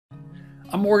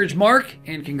I'm Mortgage Mark,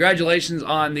 and congratulations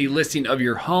on the listing of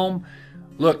your home.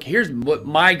 Look, here's what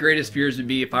my greatest fears would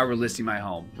be if I were listing my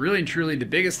home. Really and truly, the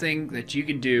biggest thing that you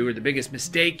can do, or the biggest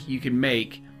mistake you can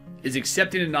make, is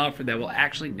accepting an offer that will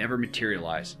actually never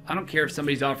materialize. I don't care if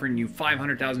somebody's offering you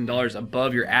 $500,000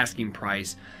 above your asking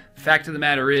price. Fact of the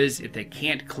matter is, if they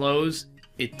can't close,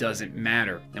 it doesn't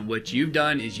matter. And what you've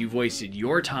done is you've wasted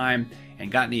your time and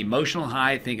gotten the emotional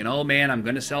high thinking, oh man, I'm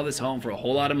going to sell this home for a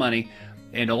whole lot of money.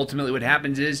 And ultimately what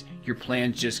happens is your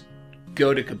plans just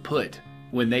go to kaput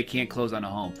when they can't close on a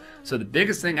home. So the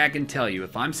biggest thing I can tell you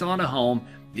if I'm selling a home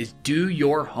is do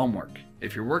your homework.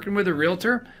 If you're working with a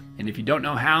realtor, and if you don't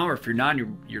know how, or if you're not,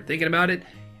 you're thinking about it,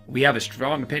 we have a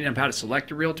strong opinion on how to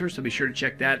select a realtor. So be sure to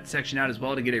check that section out as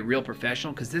well to get a real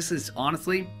professional, because this is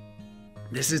honestly,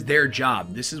 this is their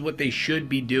job. This is what they should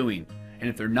be doing. And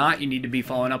if they're not, you need to be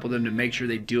following up with them to make sure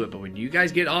they do it. But when you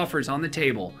guys get offers on the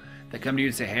table that come to you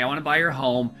and say, hey, I want to buy your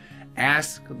home,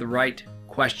 ask the right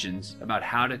questions about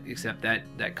how to accept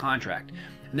that contract.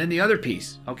 And then the other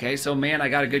piece, okay, so man, I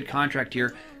got a good contract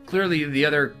here. Clearly the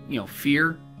other,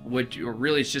 fear, which or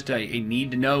really it's just a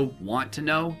need to know, want to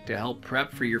know to help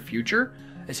prep for your future,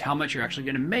 is how much you're actually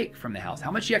going to make from the house,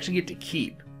 how much you actually get to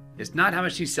keep. It's not how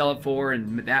much you sell it for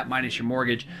and that minus your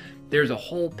mortgage. There's a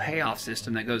whole payoff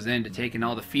system that goes into taking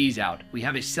all the fees out. We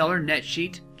have a seller net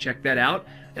sheet. Check that out.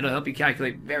 It'll help you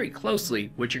calculate very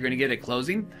closely what you're going to get at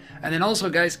closing. And then also,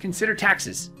 guys, consider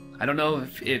taxes. I don't know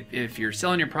if you're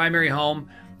selling your primary home,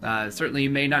 certainly you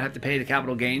may not have to pay the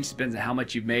capital gains. Depends on how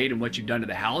much you've made and what you've done to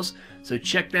the house. So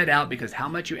check that out, because how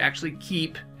much you actually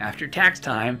keep after tax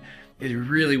time is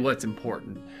really what's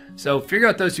important. So figure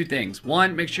out those two things.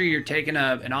 One, make sure you're taking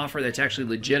an offer that's actually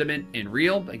legitimate and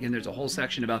real. Again, there's a whole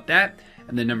section about that.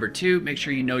 And then number two, make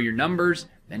sure you know your numbers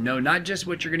and know not just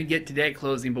what you're going to get today at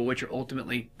closing, but what you're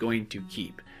ultimately going to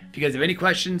keep. If you guys have any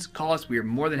questions, call us. We are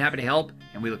more than happy to help,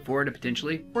 and we look forward to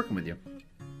potentially working with you.